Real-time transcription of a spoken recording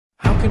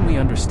can we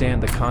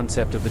understand the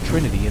concept of the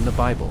Trinity in the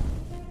Bible?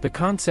 The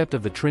concept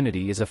of the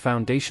Trinity is a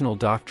foundational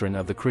doctrine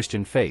of the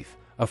Christian faith,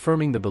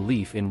 affirming the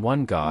belief in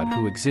one God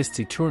who exists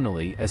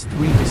eternally as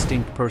three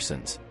distinct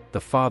persons: the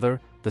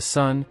Father, the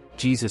Son,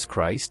 Jesus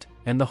Christ,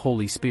 and the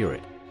Holy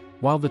Spirit.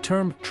 While the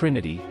term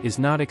Trinity is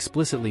not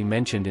explicitly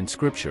mentioned in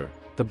Scripture,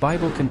 the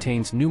Bible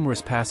contains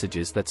numerous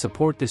passages that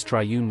support this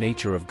triune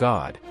nature of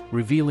God,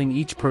 revealing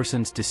each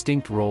person's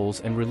distinct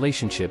roles and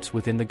relationships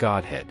within the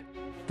Godhead.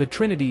 The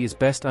Trinity is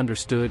best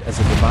understood as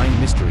a divine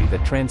mystery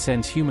that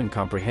transcends human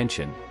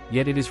comprehension,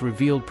 yet it is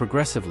revealed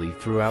progressively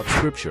throughout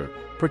Scripture,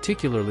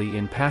 particularly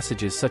in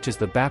passages such as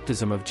the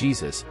baptism of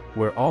Jesus,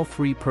 where all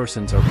three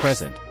persons are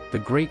present, the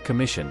Great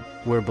Commission,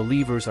 where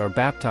believers are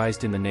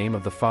baptized in the name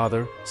of the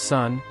Father,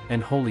 Son,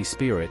 and Holy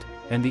Spirit,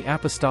 and the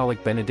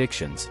apostolic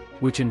benedictions,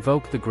 which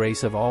invoke the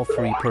grace of all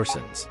three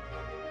persons.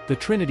 The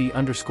Trinity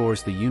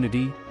underscores the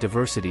unity,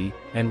 diversity,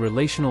 and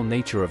relational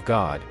nature of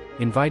God,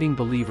 inviting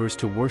believers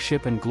to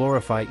worship and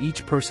glorify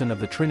each person of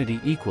the Trinity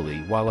equally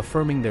while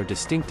affirming their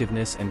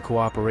distinctiveness and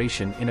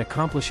cooperation in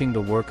accomplishing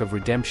the work of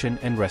redemption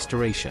and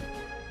restoration.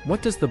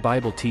 What does the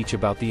Bible teach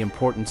about the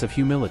importance of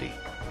humility?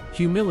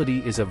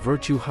 Humility is a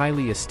virtue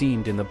highly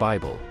esteemed in the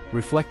Bible,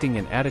 reflecting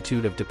an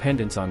attitude of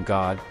dependence on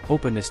God,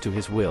 openness to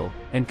His will,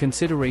 and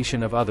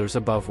consideration of others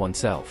above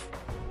oneself.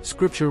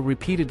 Scripture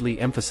repeatedly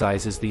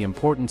emphasizes the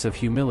importance of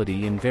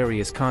humility in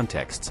various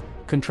contexts,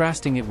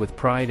 contrasting it with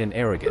pride and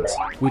arrogance,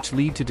 which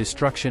lead to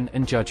destruction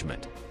and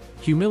judgment.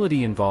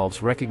 Humility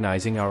involves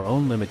recognizing our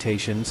own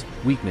limitations,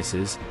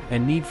 weaknesses,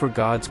 and need for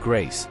God's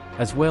grace,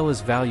 as well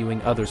as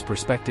valuing others'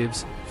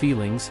 perspectives,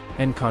 feelings,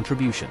 and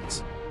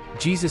contributions.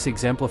 Jesus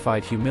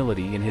exemplified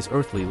humility in His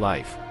earthly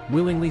life,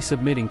 willingly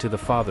submitting to the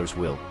Father's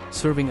will,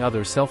 serving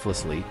others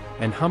selflessly,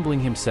 and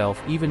humbling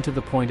Himself even to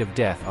the point of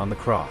death on the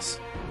cross.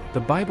 The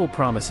Bible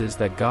promises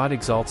that God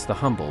exalts the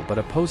humble but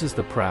opposes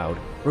the proud,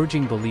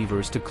 urging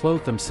believers to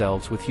clothe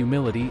themselves with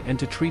humility and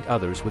to treat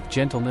others with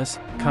gentleness,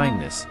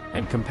 kindness,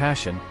 and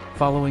compassion,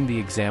 following the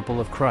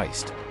example of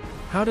Christ.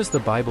 How does the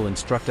Bible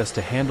instruct us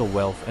to handle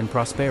wealth and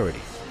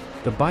prosperity?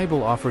 The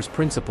Bible offers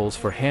principles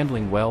for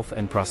handling wealth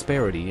and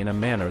prosperity in a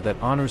manner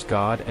that honors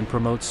God and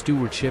promotes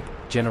stewardship,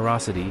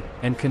 generosity,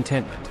 and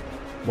contentment.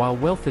 While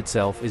wealth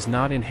itself is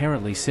not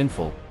inherently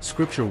sinful,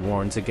 Scripture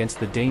warns against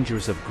the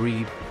dangers of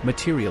greed,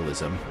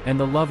 materialism, and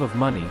the love of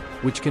money,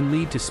 which can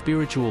lead to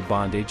spiritual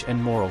bondage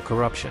and moral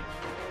corruption.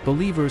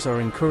 Believers are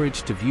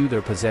encouraged to view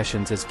their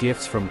possessions as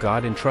gifts from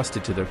God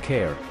entrusted to their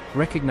care,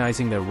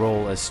 recognizing their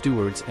role as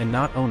stewards and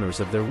not owners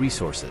of their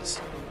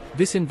resources.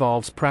 This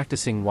involves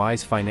practicing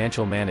wise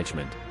financial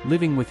management,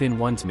 living within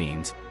one's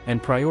means,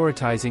 and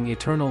prioritizing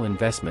eternal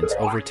investments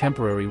over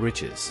temporary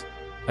riches.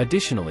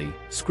 Additionally,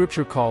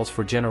 Scripture calls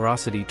for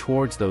generosity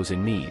towards those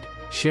in need,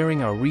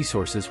 sharing our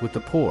resources with the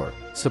poor,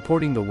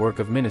 supporting the work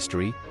of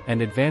ministry,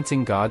 and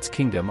advancing God's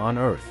kingdom on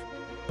earth.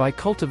 By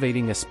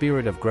cultivating a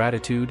spirit of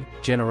gratitude,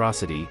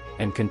 generosity,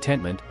 and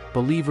contentment,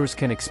 believers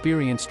can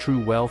experience true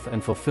wealth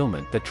and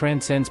fulfillment that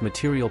transcends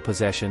material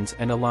possessions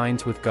and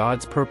aligns with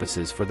God's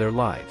purposes for their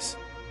lives.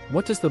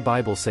 What does the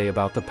Bible say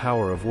about the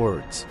power of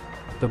words?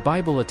 The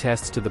Bible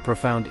attests to the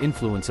profound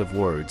influence of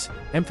words,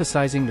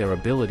 emphasizing their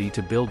ability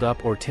to build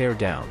up or tear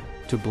down,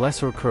 to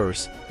bless or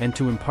curse, and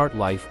to impart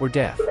life or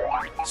death.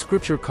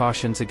 Scripture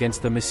cautions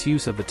against the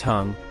misuse of the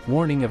tongue,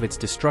 warning of its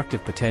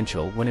destructive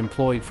potential when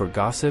employed for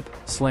gossip,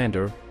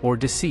 slander, or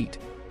deceit.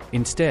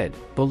 Instead,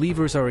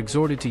 believers are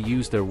exhorted to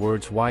use their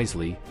words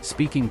wisely,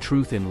 speaking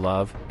truth in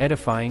love,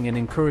 edifying and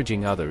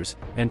encouraging others,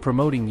 and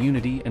promoting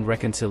unity and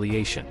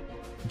reconciliation.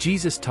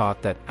 Jesus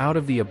taught that out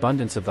of the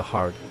abundance of the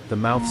heart, the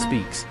mouth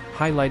speaks,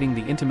 highlighting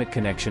the intimate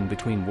connection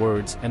between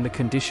words and the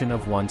condition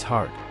of one's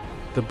heart.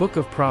 The book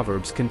of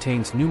Proverbs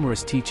contains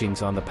numerous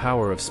teachings on the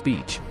power of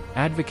speech,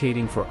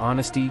 advocating for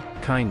honesty,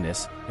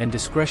 kindness, and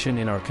discretion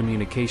in our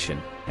communication,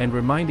 and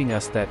reminding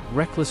us that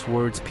reckless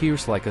words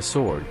pierce like a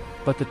sword,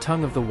 but the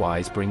tongue of the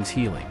wise brings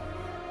healing.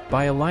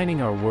 By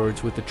aligning our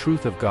words with the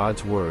truth of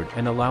God's Word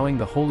and allowing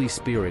the Holy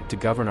Spirit to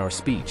govern our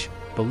speech,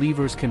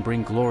 believers can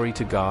bring glory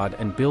to God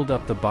and build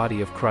up the body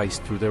of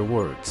Christ through their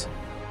words.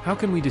 How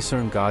can we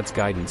discern God's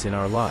guidance in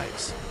our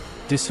lives?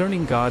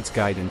 Discerning God's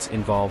guidance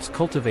involves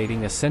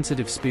cultivating a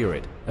sensitive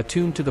spirit,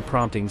 attuned to the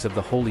promptings of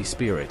the Holy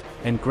Spirit,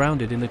 and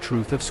grounded in the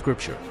truth of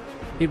Scripture.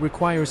 It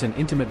requires an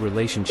intimate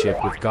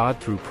relationship with God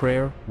through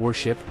prayer,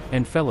 worship,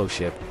 and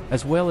fellowship,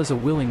 as well as a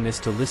willingness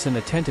to listen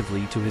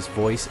attentively to His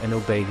voice and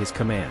obey His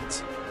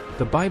commands.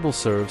 The Bible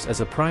serves as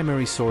a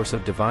primary source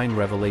of divine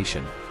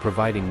revelation,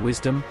 providing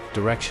wisdom,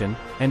 direction,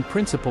 and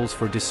principles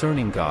for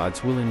discerning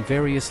God's will in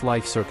various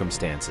life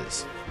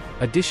circumstances.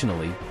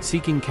 Additionally,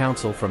 seeking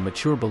counsel from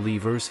mature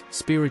believers,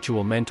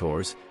 spiritual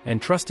mentors,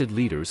 and trusted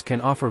leaders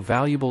can offer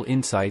valuable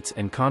insights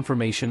and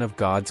confirmation of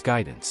God's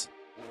guidance.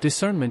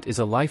 Discernment is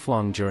a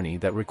lifelong journey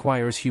that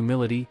requires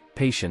humility,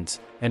 patience,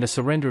 and a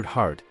surrendered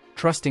heart,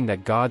 trusting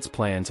that God's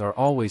plans are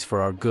always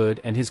for our good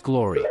and His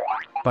glory.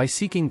 By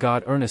seeking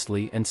God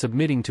earnestly and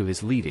submitting to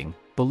His leading,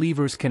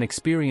 believers can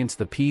experience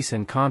the peace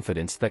and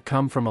confidence that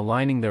come from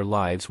aligning their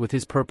lives with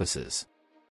His purposes.